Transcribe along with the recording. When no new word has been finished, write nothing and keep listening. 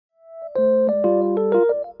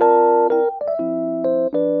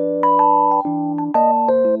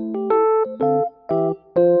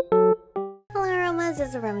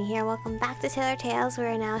welcome back to Tailor Tales. We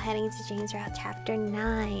are now heading to James Route Chapter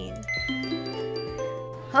 9.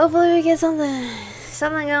 Hopefully we get something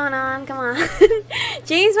going on. Come on.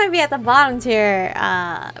 James might be at the bottom tier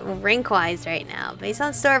rank-wise right now, based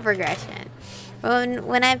on store progression.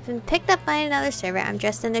 When I've been picked up by another servant, I'm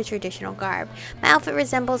dressed in the traditional garb. My outfit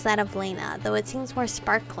resembles that of Lena, though it seems more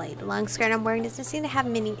sparkly. The long skirt I'm wearing doesn't seem to have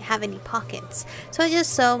any pockets, so I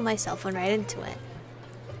just sew my cell phone right into it.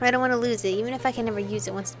 I don't want to lose it, even if I can never use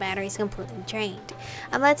it once the battery is completely drained.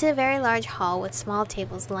 I'm led to a very large hall with small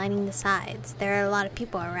tables lining the sides. There are a lot of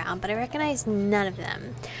people around, but I recognize none of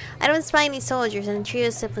them. I don't spy any soldiers, and the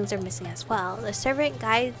trio's siblings are missing as well. The servant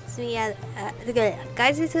guides me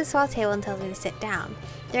to the small table and tells me to sit down.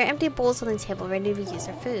 There are empty bowls on the table ready to be used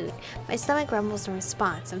for food. My stomach grumbles in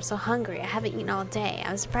response. I'm so hungry. I haven't eaten all day.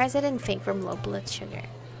 I'm surprised I didn't faint from low blood sugar.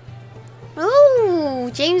 Ooh,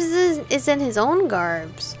 James is in his own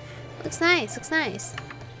garbs. Looks nice, looks nice.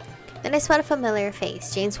 Then I spot a familiar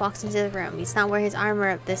face. James walks into the room. He's not wearing his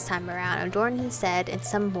armor this time around, adorned instead in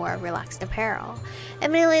some more relaxed apparel.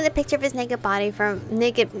 Immediately, the picture of his naked body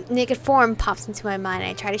naked form pops into my mind,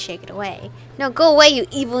 and I try to shake it away. No, go away, you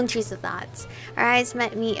evil intrusive thoughts. Our eyes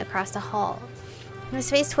met me across the hall. His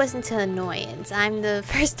face twists into annoyance. I'm the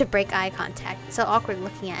first to break eye contact. It's so awkward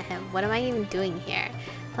looking at him. What am I even doing here?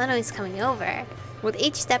 I know he's coming over. With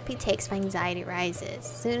each step he takes, my anxiety rises.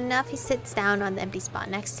 Soon enough, he sits down on the empty spot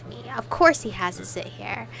next to me. Of course he has to sit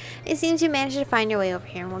here. It seems you managed to find your way over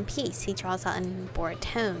here in one piece. He draws out in a bored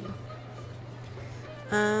tone.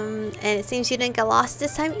 And it seems you didn't get lost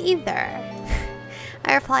this time either.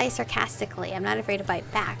 I reply sarcastically. I'm not afraid to bite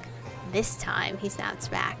back. This time, he snaps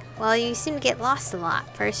back. Well, you seem to get lost a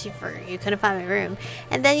lot. First you couldn't find my room,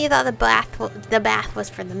 and then you thought the bath was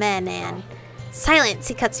for the men, and... Silence!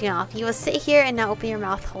 He cuts me off. You will sit here and not open your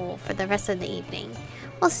mouth hole for the rest of the evening.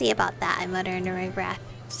 We'll see about that, I mutter under my breath.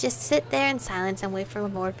 Just sit there in silence and wait for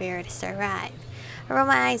Lord Veritas to arrive. I roll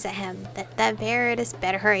my eyes at him. That Veritas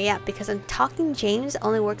better hurry up, because I'm talking James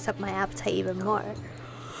only works up my appetite even more.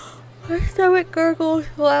 My stomach gurgles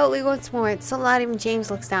loudly once more. It's so loud even James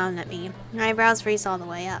looks down at me. My eyebrows raised all the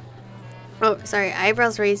way up. Oh, sorry,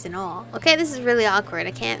 eyebrows raised and all. Okay, this is really awkward.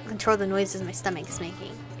 I can't control the noises my stomach is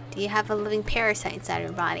making. Do you have a living parasite inside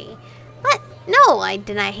your body? What? No, I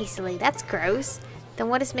deny hastily. That's gross. Then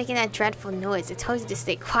what is making that dreadful noise? I told you to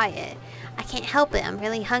stay quiet. I can't help it. I'm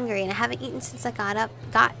really hungry and I haven't eaten since I got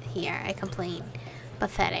here, I complain.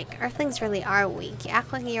 Pathetic. Earthlings really are weak. You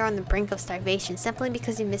act like you're on the brink of starvation simply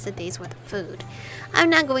because you missed a day's worth of food. I'm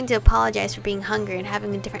not going to apologize for being hungry and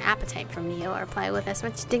having a different appetite from you, I reply with as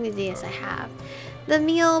much dignity as I have. The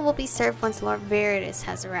meal will be served once Lord Veritas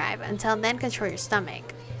has arrived. Until then, control your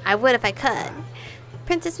stomach. I would if I could.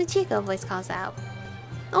 Princess Michiko, a voice calls out.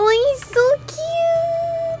 Oh, he's so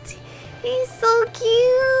cute! He's so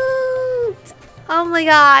cute! Oh my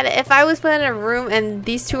god, if I was put in a room and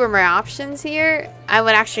these two were my options here, I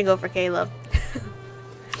would actually go for Caleb.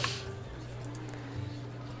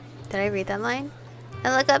 Did I read that line?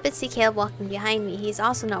 I look up and see Caleb walking behind me. He's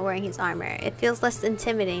also not wearing his armor. It feels less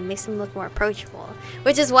intimidating, makes him look more approachable.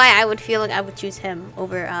 Which is why I would feel like I would choose him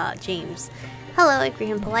over James. Hello, I greet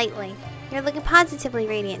him politely. You're looking positively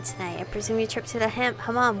radiant tonight. I presume your trip to the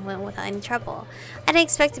hammam went without any trouble. I didn't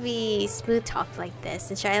expect to be smooth-talked like this,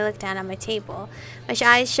 and I looked down at my table. My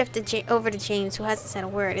eyes shifted over to James, who hasn't said a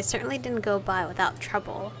word. It certainly didn't go by without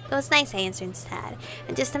trouble. It was nice, I answered instead.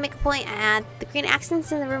 And just to make a point, I add, the green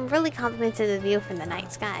accents in the room really complimented the view from the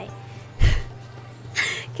night sky.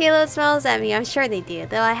 Caleb smiles at me. I'm sure they do,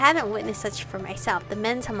 though I haven't witnessed such for myself. The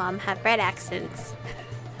men's hammam have red accents.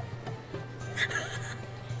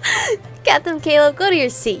 Got them, Caleb. Go to your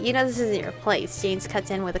seat. You know this isn't your place. James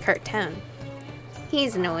cuts in with a curt tone.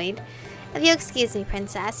 He's annoyed. If you'll excuse me,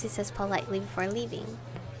 princess, he says politely before leaving.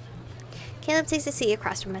 Caleb takes a seat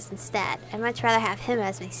across from us instead. I'd much rather have him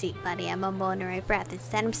as my seat buddy, I mumble under my breath.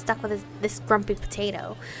 Instead, I'm stuck with this grumpy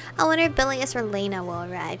potato. I wonder if Bilius or Lena will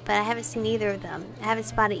arrive, but I haven't seen either of them. I haven't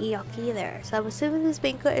spotted Eok either, so I'm assuming this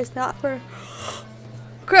banquet is not for...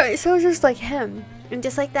 Great, so just like him. And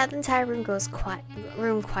just like that, the entire room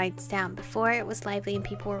quiets down. Before, it was lively and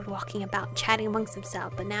people were walking about, chatting amongst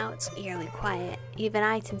themselves, but now it's eerily quiet. Even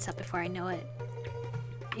I tense up before I know it.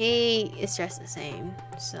 He is dressed the same,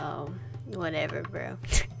 so whatever, bro.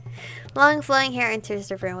 Long flowing hair enters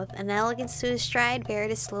the room with an elegance to his stride.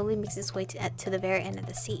 Veritas slowly makes his way to the very end of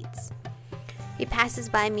the seats. He passes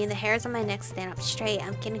by me and the hairs on my neck stand up straight.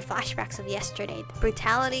 I'm getting flashbacks of yesterday. The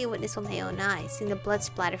brutality I witnessed with my own eyes, seeing the blood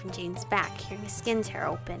splatter from James' back, hearing his skin tear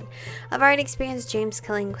open. I've already experienced James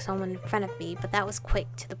killing someone in front of me, but that was quick,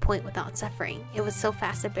 to the point, without suffering. It was so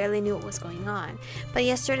fast I barely knew what was going on. But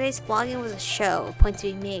yesterday's flogging was a show, a point to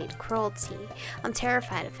be made, cruelty. I'm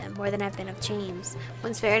terrified of him, more than I've been of James.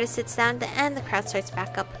 Once Verita sits down at the end, the crowd starts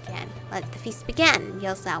back up again. "Let the feast begin,"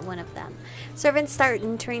 yells out one of them. Servants start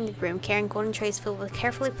entering the room, carrying golden trays filled with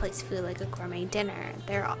carefully placed food like a gourmet dinner.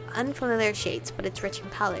 They're unfamiliar shades, but it's rich in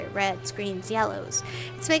color, reds, greens, yellows.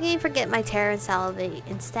 It's making me forget my terror and salivate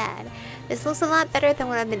instead. This looks a lot better than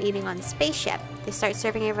what I've been eating on the spaceship. They start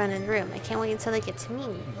serving everyone in the room. I can't wait until they get to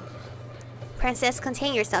me. "Princess,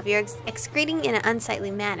 contain yourself. You're excreting in an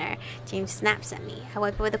unsightly manner." James snaps at me. I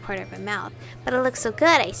wipe away the corner of my mouth. "But it looks so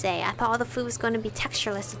good," I say. "I thought all the food was going to be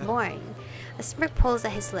textureless and boring." A smirk pulls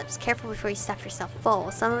at his lips. "Careful before you stuff yourself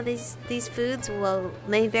full. Some of these foods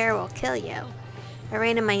may very well kill you." I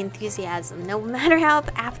rein in my enthusiasm. No matter how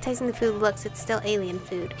appetizing the food looks, it's still alien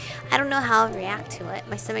food. I don't know how I'll react to it.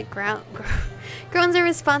 My stomach groans in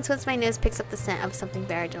response once my nose picks up the scent of something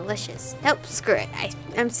very delicious. Nope, screw it.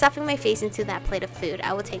 I'm stuffing my face into that plate of food.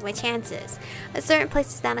 I will take my chances. A servant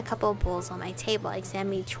places down a couple of bowls on my table. I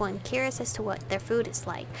examine each one, curious as to what their food is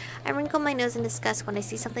like. I wrinkle my nose in disgust when I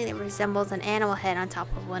see something that resembles an animal head on top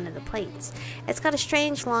of one of the plates. It's got a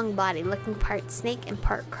strange long body, looking part snake and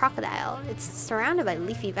part crocodile. It's surrounded by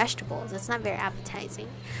leafy vegetables. It's not very appetizing.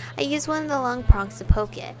 I use one of the long prongs to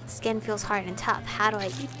poke it. Its skin feels hard and tough. How do I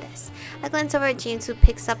eat this? I glance over at James, who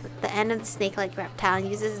picks up the end of the snake-like reptile and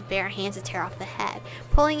uses his bare hands to tear off the head,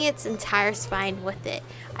 pulling its entire spine with it.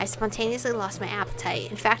 I spontaneously lost my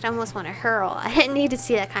appetite. In fact, I almost want to hurl. I didn't need to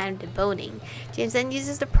see that kind of deboning. James then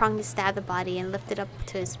uses the prong to stab the body and lift it up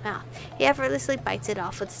to his mouth. He effortlessly bites it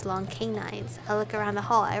off with his long canines. I look around the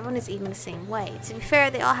hall. Everyone is eating the same way. To be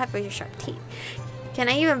fair, they all have razor-sharp teeth. Can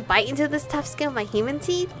I even bite into this tough skin with my human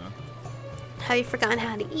teeth? Have you forgotten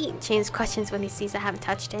how to eat? James questions when he sees I haven't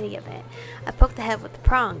touched any of it. I poke the head with the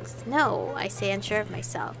prongs. No, I say, unsure of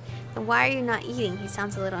myself. Then why are you not eating? He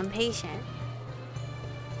sounds a little impatient.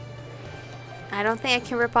 I don't think I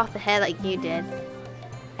can rip off the head like you did,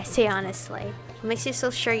 I say honestly. What makes you so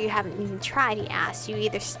sure you haven't even tried? He asks. You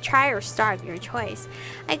either try or starve, your choice.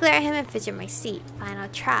 I glare at him and fidget my seat. Fine, I'll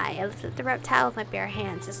try. I lift up the reptile with my bare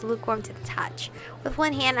hands. It's lukewarm to the touch. With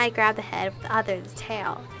one hand, I grab the head, with the other, the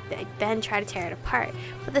tail. I then try to tear it apart.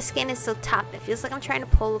 But the skin is so tough, it feels like I'm trying to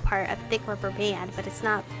pull apart a thick rubber band, but it's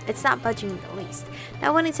not budging in the least.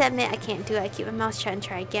 Not wanting to admit I can't do it, I keep my mouth shut and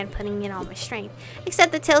try again, putting in all my strength.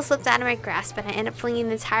 Except the tail slips out of my grasp, and I end up flinging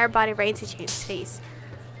the entire body right into James' face.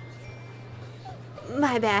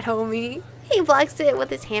 My bad, homie. He blocks it with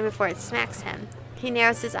his hand before it smacks him. He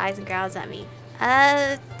narrows his eyes and growls at me.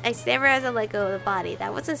 I stammer as I let go of the body.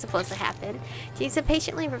 That wasn't supposed to happen. James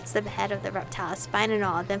impatiently rips the head of the reptile, spine and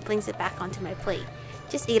all, then flings it back onto my plate.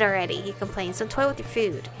 Just eat already, he complains. Don't toy with your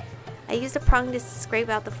food. I use the prong to scrape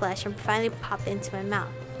out the flesh and finally pop it into my mouth.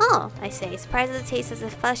 Oh, I say, surprised at the taste as the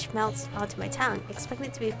flesh melts onto my tongue. Expecting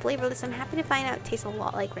it to be flavorless, I'm happy to find out it tastes a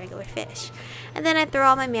lot like regular fish. And then I throw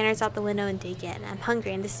all my manners out the window and dig in. I'm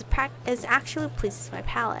hungry, and this is actually pleases my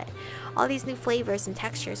palate. All these new flavors and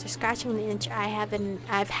textures are scratching an itch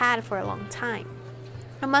I've had for a long time.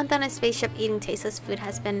 A month on a spaceship eating tasteless food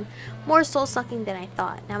has been more soul-sucking than I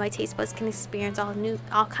thought. Now my taste buds can experience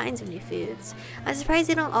all kinds of new foods. I'm surprised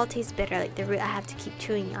they don't all taste bitter like the root I have to keep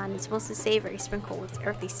chewing on. It's mostly savory, sprinkled with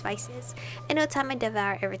earthy spices. In no time I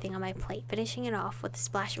devour everything on my plate, finishing it off with a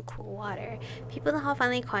splash of cool water. People in the hall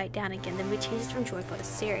finally quiet down again. The mood changes from joyful to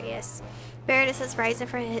serious. Veritas has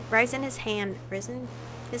risen his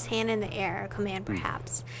hand in the air, a command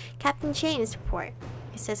perhaps. Captain James, report,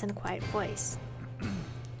 he says in a quiet voice.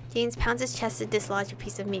 James pounds his chest to dislodge a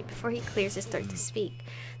piece of meat before he clears his throat to speak.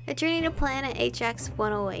 The journey to planet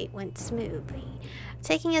HX-108 went smoothly,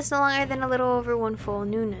 taking us no longer than a little over one full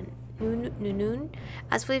noon.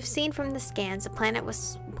 As we've seen from the scans, the planet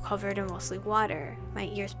was covered in mostly water.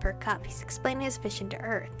 My ears perk up. He's explaining his mission to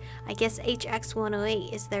Earth. I guess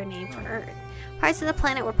HX-108 is their name for Earth. Parts of the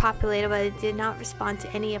planet were populated, but it did not respond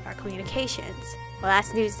to any of our communications. Well,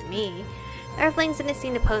 that's news to me. The Earthlings didn't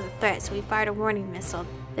seem to pose a threat, so we fired a warning missile.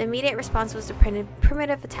 The immediate response was a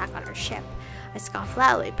primitive attack on our ship. I scoff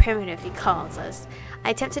loudly. Primitive, he calls us.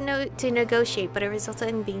 I attempt to negotiate, but it resulted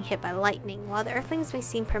in being hit by lightning. While the Earthlings may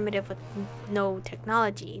seem primitive with no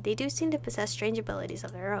technology, they do seem to possess strange abilities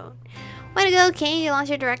of their own. Way to go, King! You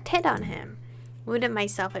launched a direct hit on him. Wounded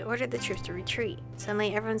myself, I ordered the troops to retreat.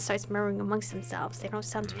 Suddenly, everyone starts murmuring amongst themselves. They don't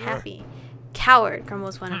sound too happy. Coward,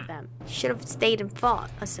 grumbles one of them. Should have stayed and fought,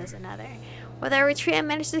 says another. With our retreat, I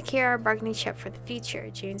managed to secure our bargaining chip for the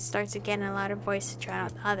future. James starts again in a louder voice to drown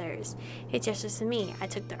out the others. He gestures to me. I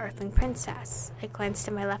took the Earthling Princess. I glanced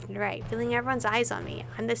to my left and right, feeling everyone's eyes on me.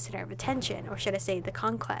 I'm the center of attention, or should I say the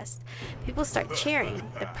conquest. People start cheering.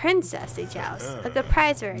 The princess, they joust. A good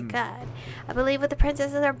prize, very good. I believe with the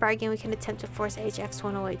princess as our bargain, we can attempt to force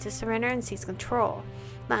HX-108 to surrender and seize control.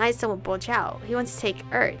 My eyes somewhat bulge out. He wants to take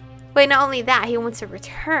Earth. Wait, not only that, he wants to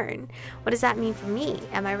return. What does that mean for me?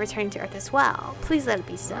 Am I returning to Earth as well? Please let it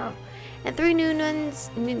be so. In 3 new noons,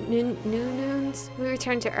 we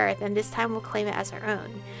return to Earth, and this time we'll claim it as our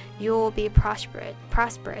own. You will be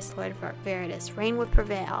prosperous, Lord Veritas. Reign will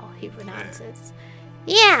prevail, he pronounces.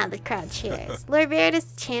 Yeah, the crowd cheers. Lord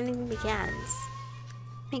Veritas' chanting begins.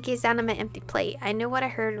 I gaze down at my empty plate. I know what I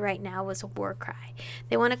heard right now was a war cry.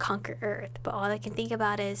 They want to conquer Earth, but all I can think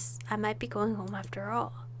about is I might be going home after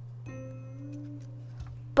all.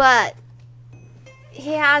 But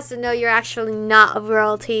he has to know you're actually not of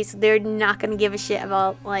royalty, so they're not going to give a shit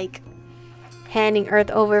about, like, handing Earth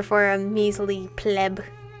over for a measly pleb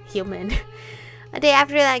human. A day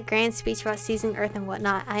after that grand speech about seizing Earth and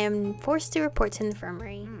whatnot, I am forced to report to the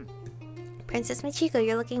infirmary. Princess Michiko,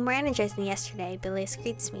 you're looking more energized than yesterday, Bilious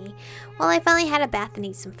greets me. Well, I finally had a bath and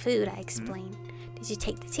ate some food, I explain. Did you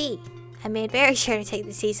take the tea? I made very sure to take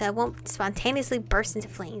the tea so I won't spontaneously burst into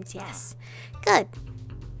flames, yes. Good.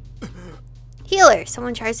 Healer!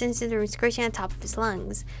 Someone charges into the room, screeching on top of his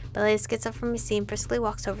lungs. Bilious gets up from his seat and briskly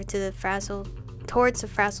walks over to towards the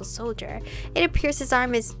frazzled soldier. It appears his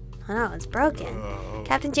arm is... oh no, it's broken.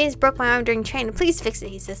 Captain James broke my arm during training. Please fix it,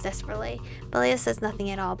 he says desperately. Bilious says nothing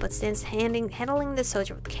at all, but stands handling the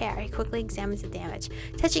soldier with care. He quickly examines the damage,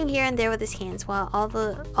 touching here and there with his hands, while all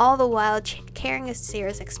the while carrying a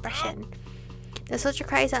serious expression. The soldier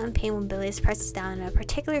cries out in pain when Bilious presses down on a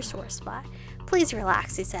particular sore spot. Please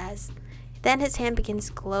relax, he says. Then his hand begins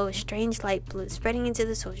to glow a strange light blue, spreading into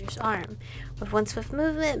the soldier's arm. With one swift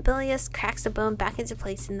movement, Bilious cracks the bone back into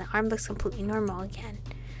place and the arm looks completely normal again.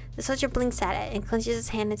 The soldier blinks at it and clenches his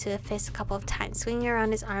hand into a fist a couple of times, swinging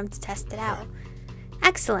around his arm to test it out.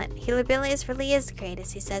 Excellent! Healer Bilious really is the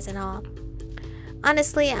greatest, he says in awe.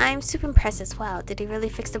 Honestly, I'm super impressed as well. Did he really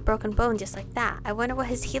fix the broken bone just like that? I wonder what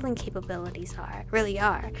his healing capabilities really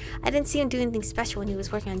are. I didn't see him do anything special when he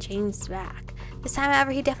was working on James' back. This time,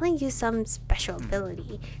 however, he definitely used some special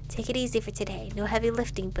ability. Take it easy for today. No heavy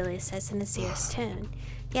lifting, Bilious says in a serious tone.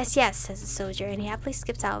 Yes, yes, says the soldier, and he happily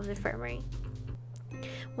skips out of the infirmary.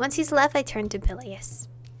 Once he's left, I turn to Bilious.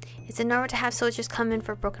 Is it normal to have soldiers come in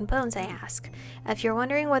for broken bones, I ask. If you're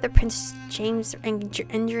wondering whether Prince James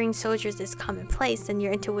injuring soldiers is commonplace, then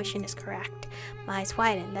your intuition is correct. My eyes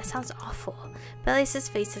widen. That sounds awful. Bilious'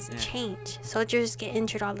 face doesn't change. Soldiers get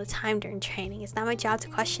injured all the time during training. It's not my job to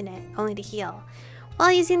question it, only to heal.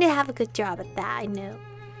 Well, you seem to have a good job at that, I know.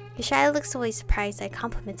 He shyly looks away surprised. I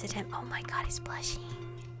complimented him. Oh my god, he's blushing.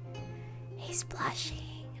 He's blushing.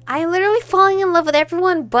 I'm literally falling in love with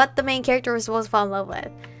everyone but the main character we're supposed to fall in love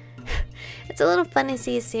with. It's a little fun to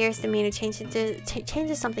see his serious demeanor change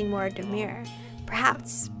to something more demure.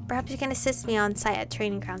 Perhaps you can assist me on site at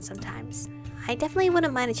training ground sometimes. I definitely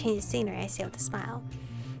wouldn't mind a change of scenery, I say with a smile.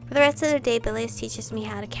 For the rest of the day, Bilious teaches me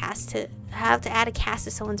how to add a cast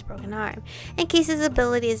to someone's broken arm, in case his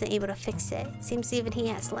ability isn't able to fix it. It seems even he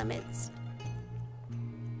has limits.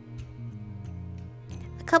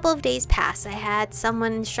 A couple of days passed. I had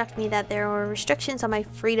someone instruct me that there were restrictions on my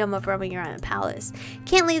freedom of roaming around the palace.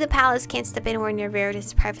 Can't leave the palace, can't step anywhere near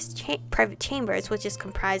Veritas' private chambers, which is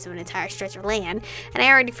comprised of an entire stretch of land, and I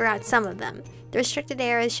already forgot some of them. The restricted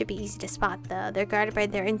areas should be easy to spot though. They're guarded by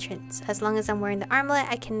their entrance. As long as I'm wearing the armlet,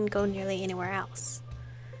 I can go nearly anywhere else.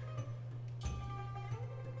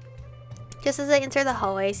 Just as I enter the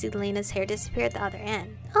hallway, I see Lena's hair disappear at the other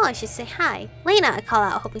end. Oh, I should say hi. Lena, I call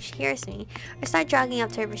out, hoping she hears me. I start jogging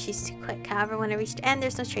up to her, but she's too quick. However, when I reach the end,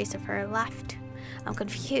 there's no trace of her left. I'm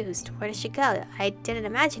confused. Where did she go? I didn't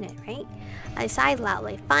imagine it, right? I sighed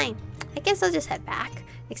loudly. Fine. I guess I'll just head back.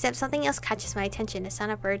 Except something else catches my attention, the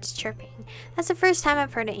sound of birds chirping. That's the first time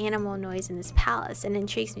I've heard an animal noise in this palace, and it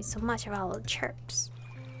intrigues me so much about all the chirps.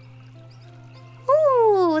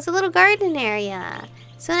 Ooh, it's a little garden area.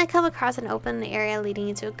 Soon I come across an open area leading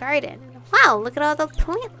into a garden. Wow, look at all the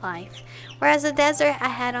plant life. Whereas the desert I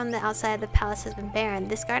had on the outside of the palace has been barren,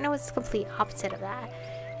 this garden was the complete opposite of that.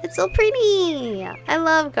 It's so pretty! I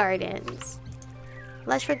love gardens.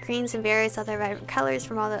 Lush for greens and various other vibrant colors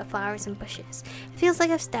from all the flowers and bushes. It feels like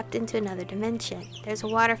I've stepped into another dimension. There's a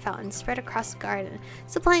water fountain spread across the garden,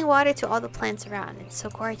 supplying water to all the plants around. It's so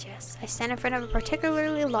gorgeous. I stand in front of a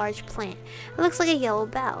particularly large plant. It looks like a yellow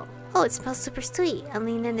bell. Oh, it smells super sweet. I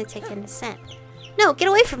lean in to take in the scent. No, get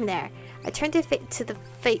away from there! I turned to face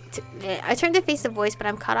the voice, but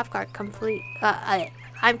I'm caught off guard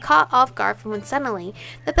I'm caught off guard from when suddenly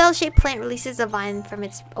the bell-shaped plant releases a vine from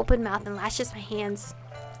its open mouth and lashes my hands.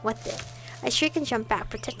 What the? I shriek and jump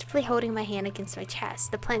back, protectively holding my hand against my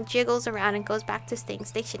chest. The plant jiggles around and goes back to staying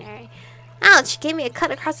stationary. Ouch! It gave me a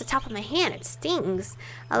cut across the top of my hand. It stings.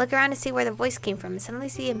 I look around to see where the voice came from and suddenly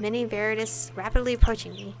see a mini Veritas rapidly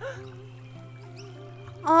approaching me.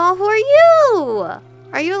 Oh, who are you?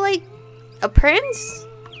 Are you like a prince?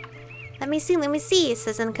 Let me see, he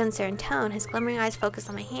says in a concerned tone, his glimmering eyes focused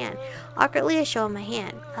on my hand. Awkwardly, I show him my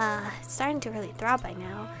hand. It's starting to really throb by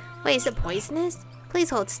now. Wait, is it poisonous?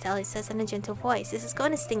 Please hold still, he says in a gentle voice. This is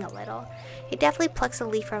going to sting a little. He deftly plucks a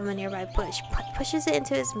leaf from a nearby bush, pushes it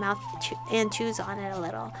into his mouth and chews on it a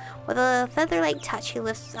little. With a feather-like touch, he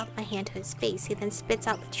lifts up my hand to his face. He then spits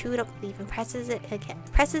out the chewed-up leaf and presses it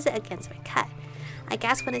against my cut. I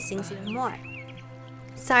gasp when it stings even more.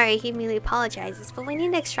 Sorry, he immediately apologizes, but we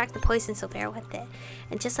need to extract the poison, so bear with it.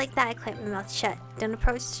 And just like that, I clamp my mouth shut. Don't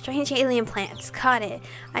approach strange alien plants. Caught it.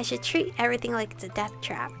 I should treat everything like it's a death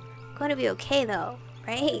trap. Going to be okay, though,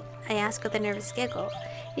 right? I ask with a nervous giggle.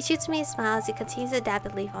 He shoots me a smile as he continues to dab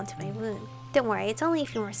the leaf onto my wound. Don't worry, it's only a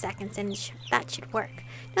few more seconds, and that should work.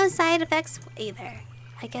 No side effects either.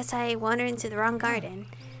 I guess I wandered into the wrong garden.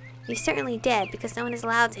 You certainly did, because no one is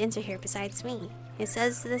allowed to enter here besides me. He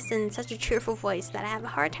says this in such a cheerful voice that I have a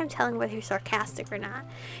hard time telling whether he's sarcastic or not.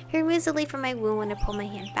 He removes the leaf from my wound when I pull my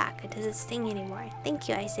hand back. It doesn't sting anymore. Thank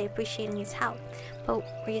you, I say, appreciating his help. But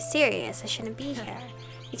were you serious? I shouldn't be here.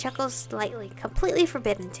 He chuckles slightly, completely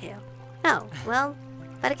forbidden to. Oh, well,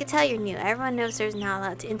 but I can tell you're new. Everyone knows there's not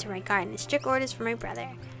allowed to enter my garden. It's strict orders from my brother.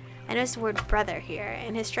 I noticed the word brother here,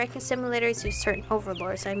 and his striking similarities to certain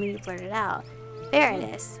overlords, so I immediately blurted out. There it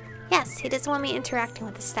is. Yes, he doesn't want me interacting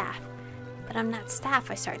with the staff. But I'm not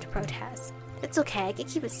staff, I start to protest. It's okay, I can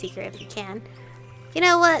keep a secret if you can. You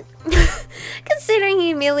know what? Considering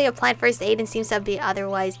he immediately applied first aid and seems to be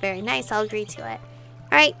otherwise very nice, I'll agree to it.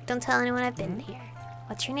 Alright, don't tell anyone I've been here.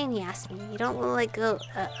 What's your name, he asked me. You don't look like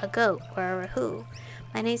a goat or a who.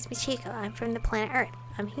 My name's Michiko, I'm from the planet Earth.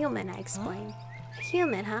 I'm human, I explained. A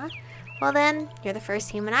human, huh? Well then, you're the first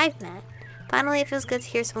human I've met. Finally, it feels good to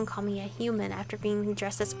hear someone call me a human after being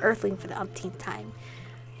dressed as Earthling for the umpteenth time.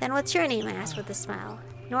 Then what's your name? I asked with a smile.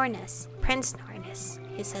 Nornus. Prince Nornus,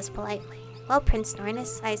 he says politely. Well, Prince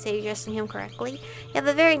Nornus, I say, addressing him correctly, you have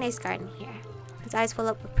a very nice garden here. His eyes fill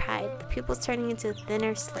up with pride, the pupils turning into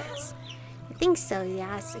thinner slits. You think so? He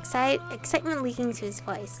asks, excitement leaking to his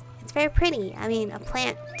voice. It's very pretty. I mean, a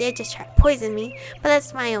plant did just try to poison me, but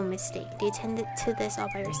that's my own mistake. Do you tend to this all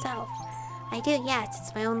by yourself? I do, yes.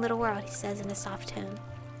 It's my own little world, he says in a soft tone.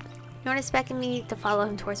 Nornus beckoned me to follow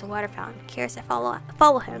him towards a water fountain. Curious, I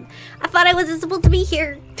follow him. I thought I wasn't supposed to be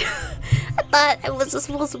here.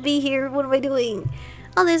 What am I doing?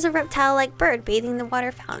 Oh, there's a reptile-like bird bathing in the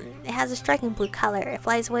water fountain. It has a striking blue color. It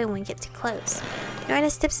flies away when we get too close.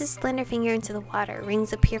 Nornus dips his slender finger into the water.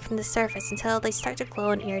 Rings appear from the surface until they start to glow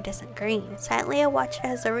an iridescent green. Silently, I watch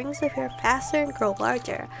as the rings appear faster and grow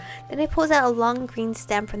larger. Then he pulls out a long green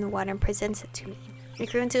stem from the water and presents it to me. It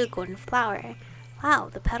grew into a golden flower. Wow,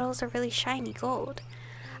 the petals are really shiny gold.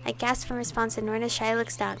 I gasp in response and Nornus shyly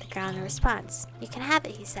looks down at the ground in response. You can have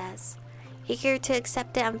it, he says. Eager to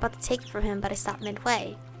accept it, I'm about to take it from him, but I stop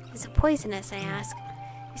midway. Is it poisonous? I ask.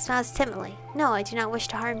 He smiles timidly. No, I do not wish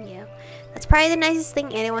to harm you. That's probably the nicest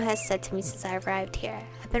thing anyone has said to me since I arrived here.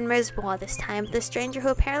 I've been miserable all this time, but the stranger who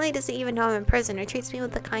apparently doesn't even know I'm in prison or treats me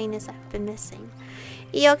with the kindness I've been missing.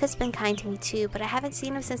 Eok has been kind to me too, but I haven't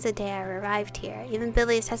seen him since the day I arrived here. Even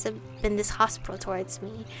Bilius hasn't been this hospitable towards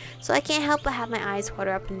me, so I can't help but have my eyes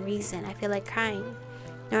water up in reason. I feel like crying.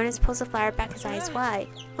 Nornus pulls the flower back, his eyes wide.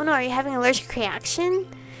 Oh no, are you having an allergic reaction?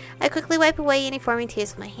 I quickly wipe away any forming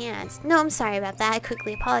tears with my hands. No, I'm sorry about that. I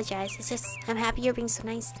quickly apologize. It's just, I'm happy you're being so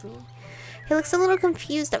nice to me. He looks a little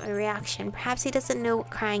confused at my reaction. Perhaps he doesn't know what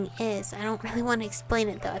crying is. I don't really want to explain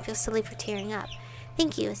it though. I feel silly for tearing up.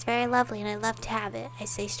 Thank you, it's very lovely and I'd love to have it, I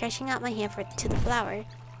say, stretching out my hand to the flower.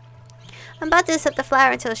 I'm about to accept the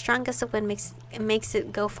flower until a strong gust of wind makes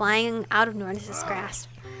it go flying out of Nornus' grasp.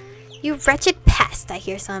 You wretched pest, I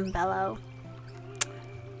hear someone bellow.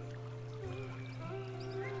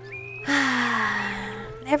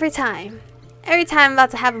 Every time I'm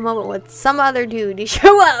about to have a moment with some other dude, you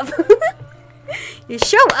show up. You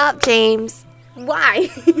show up, James. Why?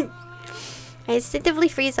 I instinctively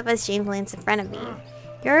freeze up as James lands in front of me.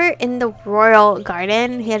 You're in the royal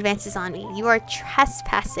garden, he advances on me. You are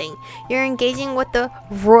trespassing. You're engaging with the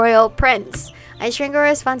royal prince. I shrink in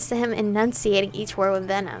response to him, enunciating each word with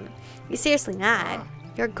venom. You're seriously mad.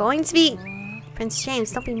 You're going to be... Prince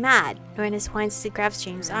James, don't be mad. Nornis whines as he grabs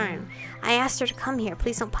James' arm. I asked her to come here.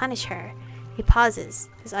 Please don't punish her. He pauses,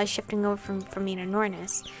 his eyes shifting over from me to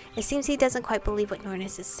Nornis. It seems he doesn't quite believe what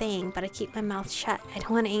Nornis is saying, but I keep my mouth shut. I don't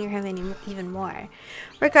want to anger him even more.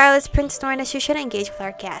 Regardless, Prince Nornis, you shouldn't engage with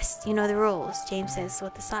our guests. You know the rules, James says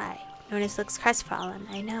with a sigh. Nornis looks crestfallen.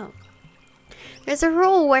 I know. There's a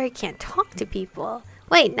rule where he can't talk to people.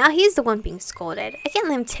 Wait, now he's the one being scolded. I can't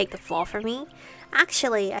let him take the fall for me.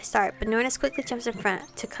 Actually, I start, but Nornis quickly jumps in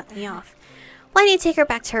front to cut me off. Why don't you take her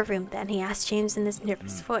back to her room then? He asks James in his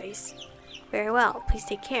nervous voice. Very well, please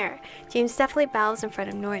take care. James deftly bows in front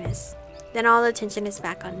of Nornis. Then all the attention is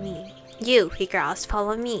back on me. You, he growls,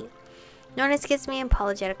 follow me. Nornis gives me an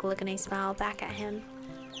apologetic look and I smile back at him.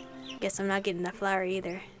 Guess I'm not getting that flower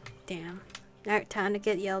either. Damn. Alright, time to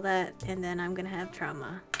get yelled at and then I'm gonna have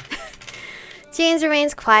trauma. James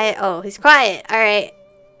remains quiet. Oh, he's quiet. Alright.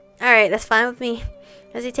 Alright, that's fine with me.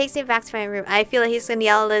 As he takes me back to my room, I feel like he's gonna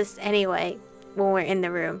yell at us anyway. When we're in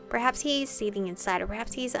the room. Perhaps he's seething inside, or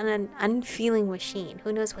perhaps he's an unfeeling machine.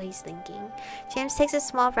 Who knows what he's thinking? James takes a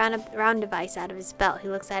small round device out of his belt. He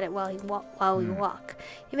looks at it while we walk.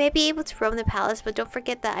 You may be able to roam the palace, but don't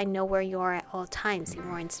forget that I know where you are at all times, he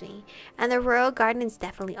warns me. And the royal garden is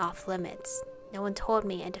definitely off limits. No one told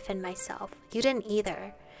me, and defend myself. You didn't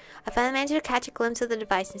either. I finally managed to catch a glimpse of the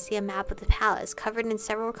device and see a map of the palace, covered in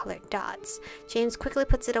several colored dots. James quickly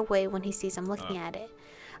puts it away when he sees I'm looking at it.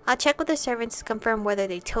 I'll check with the servants to confirm whether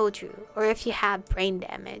they told you, or if you have brain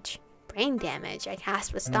damage. Brain damage? I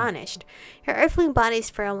gasped, astonished. Your earthling body is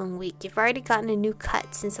frail and weak. You've already gotten a new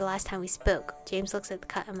cut since the last time we spoke. James looks at the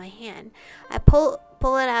cut on my hand. I pull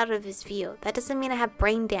it out of his view. That doesn't mean I have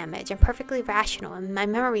brain damage. I'm perfectly rational, and my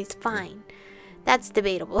memory is fine. That's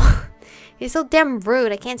debatable. He's so damn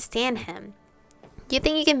rude. I can't stand him. Do you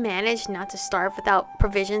think you can manage not to starve without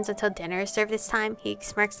provisions until dinner is served this time? He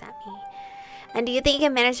smirks at me. And do you think you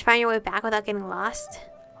can manage to find your way back without getting lost?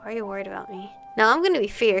 Or are you worried about me? No, I'm gonna be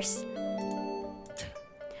fierce.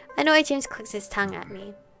 Annoyed, James clicks his tongue at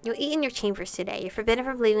me. You'll eat in your chambers today. You're forbidden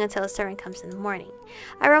from leaving until a servant comes in the morning.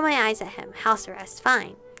 I roll my eyes at him. House arrest.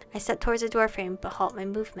 Fine. I step towards the doorframe but halt my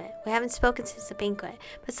movement. We haven't spoken since the banquet,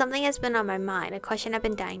 but something has been on my mind, a question I've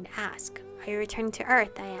been dying to ask. Are you returning to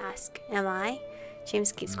Earth? I ask. Am I?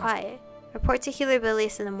 James keeps quiet. Report to Healer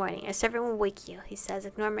Bilius in the morning. A servant will wake you, he says.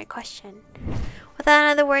 Ignore my question. Without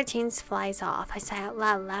another word, James flies off. I sigh out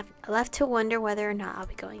loud, left to wonder whether or not I'll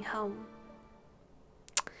be going home.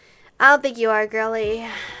 I don't think you are, girly. I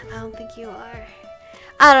don't think you are.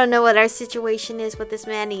 I don't know what our situation is with this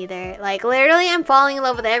man either. Like, literally, I'm falling in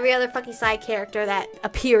love with every other fucking side character that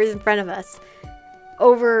appears in front of us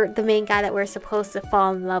over the main guy that we're supposed to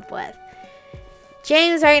fall in love with.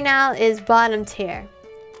 James right now is bottom tier.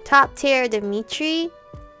 Top tier, Dimitri,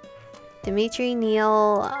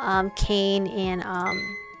 Neil, Kane, and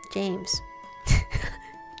James.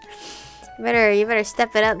 you better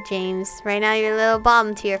step it up, James. Right now you're a little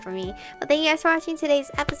bottom tier for me. But thank you guys for watching today's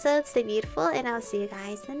episode. Stay beautiful, and I'll see you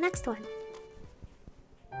guys in the next one.